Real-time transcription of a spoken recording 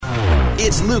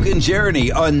It's Luke and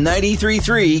Jeriney on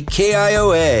 93.3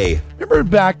 KIOA. Remember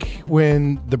back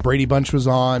when the Brady Bunch was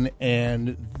on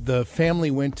and the family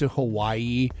went to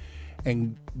Hawaii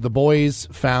and the boys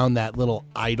found that little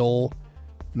idol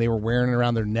and they were wearing it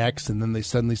around their necks and then they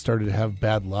suddenly started to have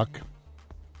bad luck?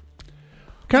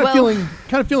 Kind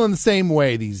of feeling the same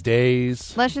way these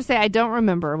days. Let's just say I don't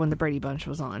remember when the Brady Bunch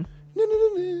was on.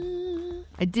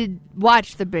 I did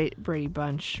watch the Brady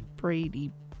Bunch.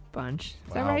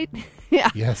 Is that right? Yeah.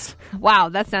 Yes. Wow,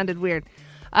 that sounded weird.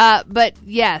 But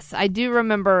yes, I do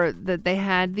remember that they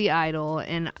had the idol,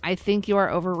 and I think you are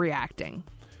overreacting.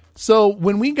 So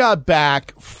when we got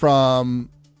back from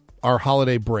our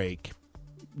holiday break,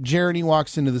 Jeriney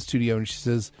walks into the studio and she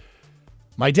says,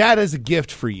 "My dad has a gift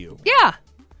for you." Yeah.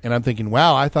 And I'm thinking,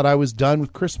 wow, I thought I was done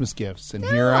with Christmas gifts. And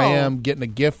here I am getting a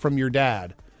gift from your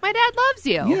dad. My dad loves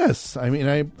you. Yes. I mean,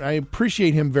 I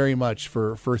appreciate him very much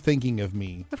for thinking of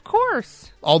me. Of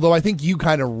course. Although I think you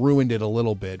kind of ruined it a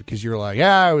little bit because you're like,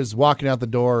 yeah, I was walking out the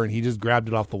door and he just grabbed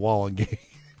it off the wall and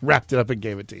wrapped it up and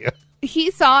gave it to you.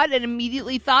 He saw it and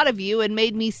immediately thought of you and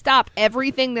made me stop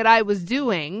everything that I was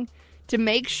doing to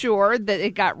make sure that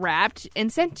it got wrapped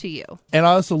and sent to you. And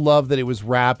I also love that it was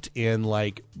wrapped in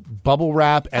like bubble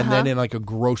wrap and then in like a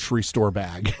grocery store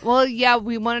bag. Well, yeah,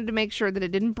 we wanted to make sure that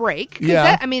it didn't break.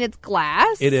 Yeah. It's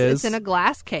glass. It is. It's in a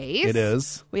glass case. It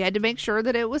is. We had to make sure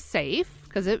that it was safe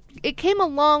because it came a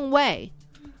long way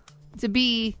to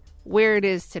be where it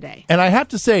is today. And I have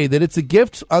to say that it's a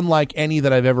gift unlike any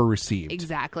that I've ever received.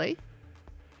 Exactly.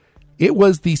 It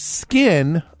was the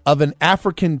skin of an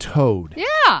African toad.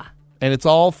 Yeah. And it's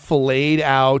all filleted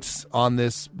out on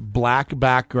this black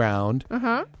background.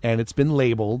 And it's been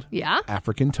labeled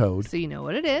African toad. So you know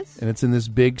what it is. And it's in this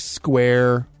big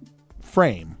square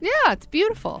frame. Yeah, it's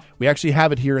beautiful. We actually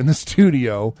have it here in the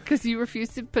studio. Because you refuse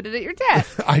to put it at your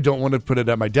desk. I don't want to put it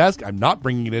at my desk. I'm not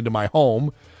bringing it into my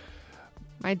home.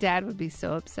 My dad would be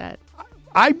so upset.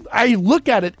 I look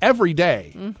at it every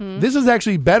day. This is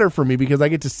actually better for me because I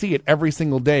get to see it every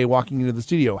single day walking into the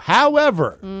studio.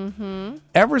 However,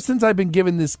 ever since I've been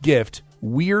given this gift,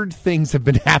 weird things have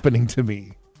been happening to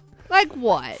me. Like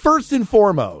what? First and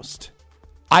foremost,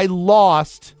 I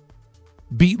lost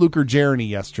Beat Luke or Jeriney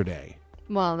yesterday.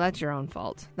 Well, that's your own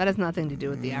fault. That has nothing to do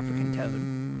with the African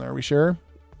toad. Are we sure?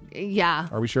 Yeah.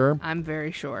 Are we sure? I'm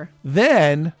very sure.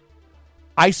 Then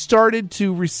I started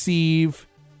to receive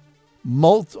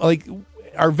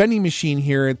our vending machine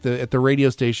here at the radio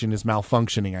station is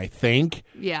malfunctioning, I think.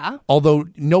 Yeah. Although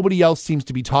nobody else seems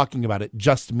to be talking about it,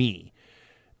 just me.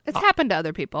 It's happened to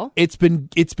other people. It's been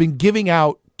giving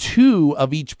out 2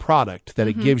 of each product that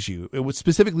it gives you. It was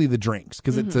specifically the drinks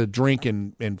because it's a drink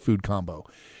and food combo.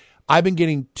 I've been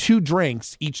getting 2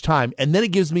 drinks each time, and then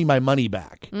it gives me my money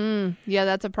back. Yeah,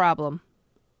 that's a problem.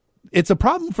 It's a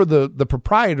problem for the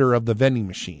proprietor of the vending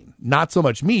machine. Not so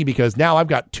much me, because now I've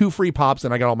got 2 free pops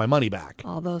and I got all my money back.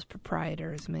 All those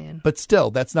proprietors, man. But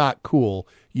still, that's not cool.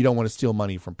 You don't want to steal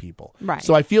money from people. Right.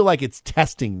 So I feel like it's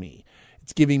testing me.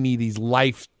 It's giving me these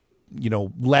life,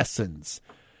 lessons.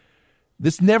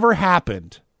 This never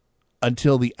happened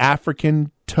until the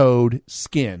African toad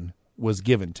skin was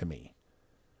given to me.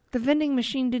 The vending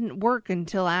machine didn't work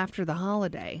until after the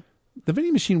holiday. The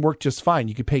vending machine worked just fine.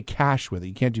 You could pay cash with it.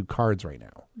 You can't do cards right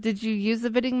now. Did you use the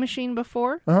vending machine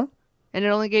before? Uh-huh. And it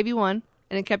only gave you 1,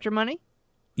 and it kept your money?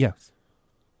 Yes.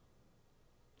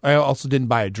 I also didn't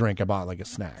buy a drink. I bought like a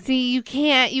snack. See, you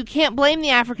can't blame the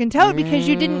African toad because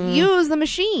you didn't use the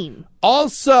machine.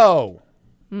 Also,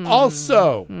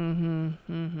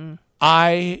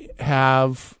 I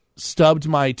have stubbed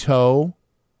my toe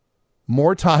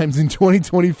more times in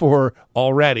 2024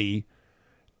 already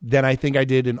than I think I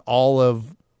did in all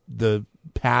of the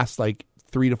past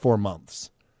 3 to 4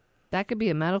 months. That could be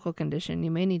a medical condition.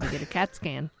 You may need to get a CAT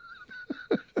scan.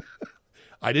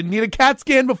 I didn't need a CAT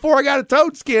scan before I got a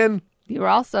toad skin. You were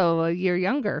also a year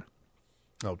younger.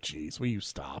 Oh, geez. Will you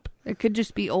stop? It could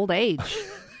just be old age.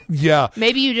 Yeah.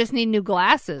 Maybe you just need new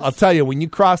glasses. I'll tell you, when you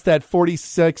cross that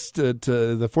 46 to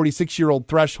the 46-year-old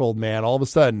threshold, man, all of a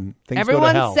sudden, things go to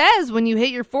hell. Everyone says when you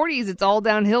hit your 40s, it's all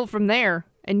downhill from there.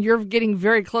 And you're getting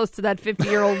very close to that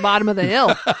 50-year-old bottom of the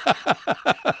hill.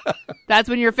 That's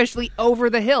when you're officially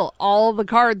over the hill. All the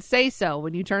cards say so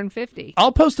when you turn 50.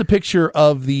 I'll post a picture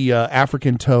of the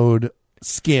African toad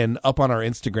skin up on our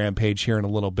Instagram page here in a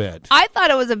little bit. I thought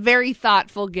it was a very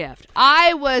thoughtful gift.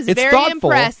 I was very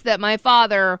impressed that my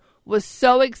father was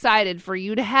so excited for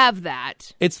you to have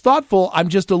that. It's thoughtful. I'm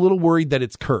just a little worried that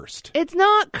it's cursed. It's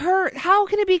not cursed. How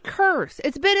can it be cursed?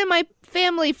 It's been in my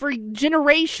family for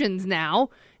generations now,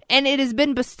 and it has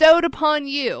been bestowed upon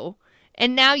you,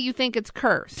 and now you think it's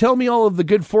cursed. Tell me all of the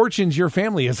good fortunes your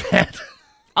family has had.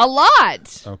 A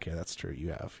lot. Okay, that's true. You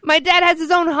have. My dad has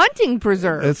his own hunting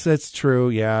preserve. That's true.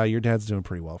 Yeah, your dad's doing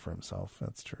pretty well for himself.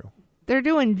 That's true. They're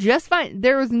doing just fine.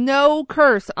 There was no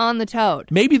curse on the toad.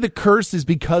 Maybe the curse is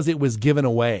because it was given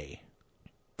away.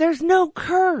 There's no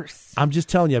curse. I'm just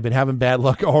telling you, I've been having bad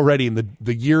luck already, and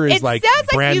the year is like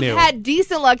brand new. It sounds like you've had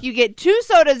decent luck. You get 2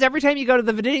 sodas every time you go to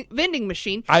the vending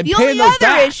machine. I'm the paying only those other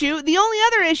back. the only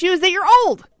other issue is that you're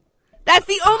old. That's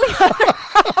the only other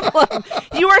problem.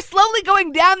 You are slowly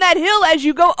going down that hill as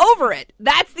you go over it.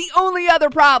 That's the only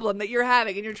other problem that you're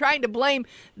having, and you're trying to blame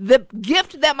the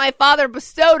gift that my father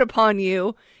bestowed upon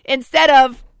you instead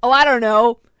of, I don't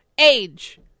know,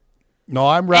 age. No,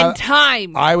 and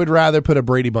time. I would rather put a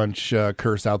Brady Bunch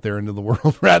curse out there into the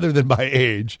world rather than my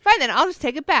age. Fine, then I'll just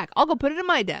take it back. I'll go put it in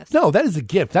my desk. No, that is a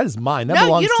gift. That is mine. That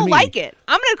belongs you to don't me. like it.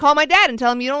 I'm going to call my dad and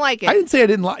tell him you don't like it. I didn't say I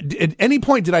didn't like it. At any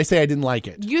point did I say I didn't like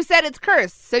it? You said it's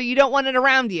cursed, so you don't want it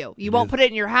around you. You won't put it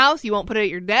in your house. You won't put it at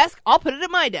your desk. I'll put it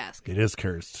at my desk. It is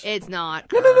cursed. It's not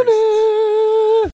cursed.